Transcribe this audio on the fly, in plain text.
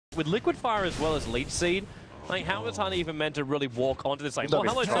With Liquid Fire as well as Leech Seed, like how is Honey even meant to really walk onto this lane? Well,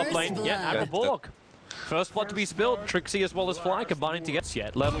 hello top lane, yeah, Admiral Bullock. First blood to be spilled, Trixie as well as Fly combining to get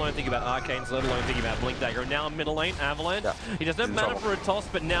yet, let alone think about Arcanes, let alone think about Blink Dagger. Now middle lane, Avalanche. He doesn't have mana for a toss,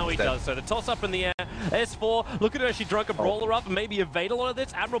 but now he does. So the toss up in the air, S4, look at her, she drunk a brawler up and maybe evade a lot of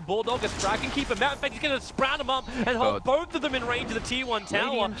this. Admiral Bulldog is track and keep him out. In fact, he's going to sprout him up and hold both of them in range of the tier 1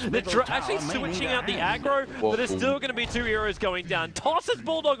 tower. They're actually switching out the aggro, but there's still going to be 2 heroes going down. Tosses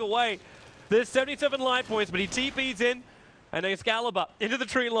Bulldog away. There's 77 life points, but he TP's in, and Excalibur into the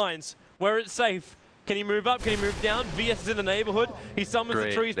tree lines where it's safe. Can he move up? Can he move down? VS is in the neighborhood. He summons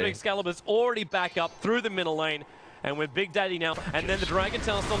the trees, but Excalibur's already back up through the middle lane. And with Big Daddy now, and then the Dragon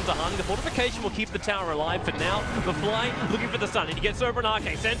Tail Storm to Honey. The fortification will keep the tower alive for now. The Fly looking for the sun, and he gets over an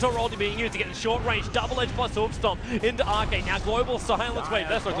Arcane. Centaur ulti being used to get in short range. Double edge plus Hoof Stomp into Arcane. Now Global Silence. Wait,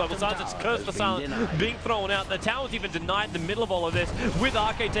 that's not Global Silence. It's Curse for Silence being thrown out. The tower's even denied in the middle of all of this, with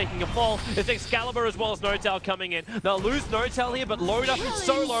Arcane taking a fall. It's Excalibur as well as No-Tail coming in. They'll lose No-Tail here, but Loader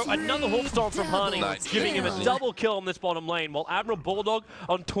solo. Another Hoof Stomp from Honey, giving him a double kill on this bottom lane, while Admiral Bulldog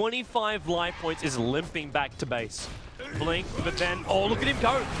on 25 life points is limping back to base. Blink, but then, oh, look at him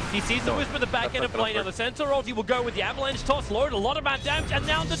go. He sees the Wisp at the back end of play. Now the Centaur ulti will go with the Avalanche toss. Load a lot of bad damage, and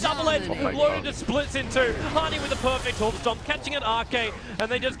now the double edge. Loaded just splits in two. Honey with a perfect Hoof Stomp, catching an Arcane, and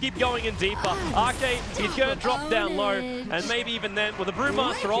they just keep going in deeper. Arcane is going to drop down low, and maybe even then, with the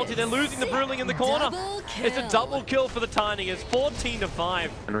Brewmaster ulti, they're losing the Brewling in the corner. It's a double kill for the Tiny. It's 14-5.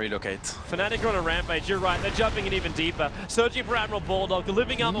 And relocate. Fnatic are on a rampage, you're right. They're jumping in even deeper. Searching for Admiral Bulldog. The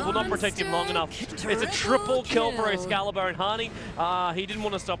living armor will not protect him long enough. It's a triple kill for Excalibur. And Honey, he didn't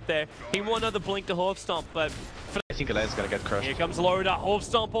want to stop there. He wanted another Blink to Hoof Stomp, but I think Alliance is gonna get crushed. Here comes Loader. Hoof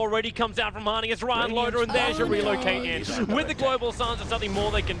Stomp already comes out from Honey. It's Ryan Loader, and there's your relocate in. With the Global Suns, there's nothing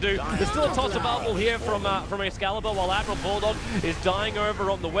more they can do. There's still a toss available here from Excalibur, while Admiral Bulldog is dying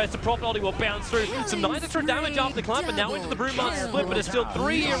over on the west. The Prophet ulti will bounce through. Some nice extra damage after the clamp, and now into the Brewmaster split, but it's still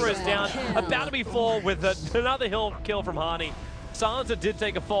 3 heroes down. About to be 4 with another kill from Honey. Silencer did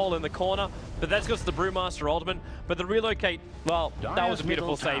take a fall in the corner, but that's because of the Brewmaster ultimate. But the relocate, well, that was a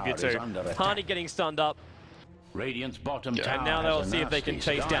beautiful savior too. Honey getting stunned up. Radiant's bottom tower, and now they'll see if they can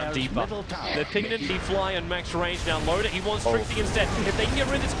chase down deeper. They're pinging in Fly on max range now. Loader, he wants Trixie instead. If they can get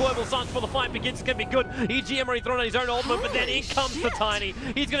rid of this Global Suns before the fight begins, it's going to be good. EGM already thrown out his own ultimate, but then in comes the Tiny.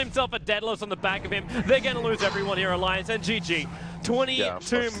 He's got himself a Daedalus on the back of him. They're going to lose everyone here, Alliance, and GG.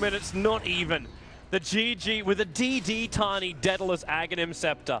 22 minutes, not even. The GG with a DD Tiny Daedalus Aghanim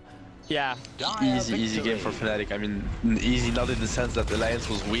Scepter. Yeah. Easy game for Fnatic. I mean, easy not in the sense that the Alliance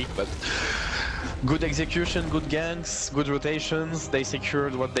was weak, but good execution, good ganks, good rotations. They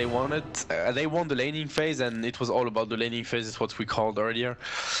secured what they wanted. They won the laning phase, and it was all about the laning phase, is what we called earlier.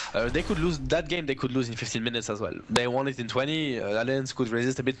 They could lose that game, they could lose in 15 minutes as well. They won it in 20. Alliance could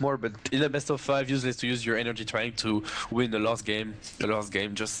resist a bit more, but in the best of 5, useless to use your energy trying to win the last game.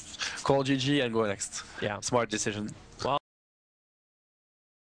 Just call GG and go next. Yeah. Smart decision. Well,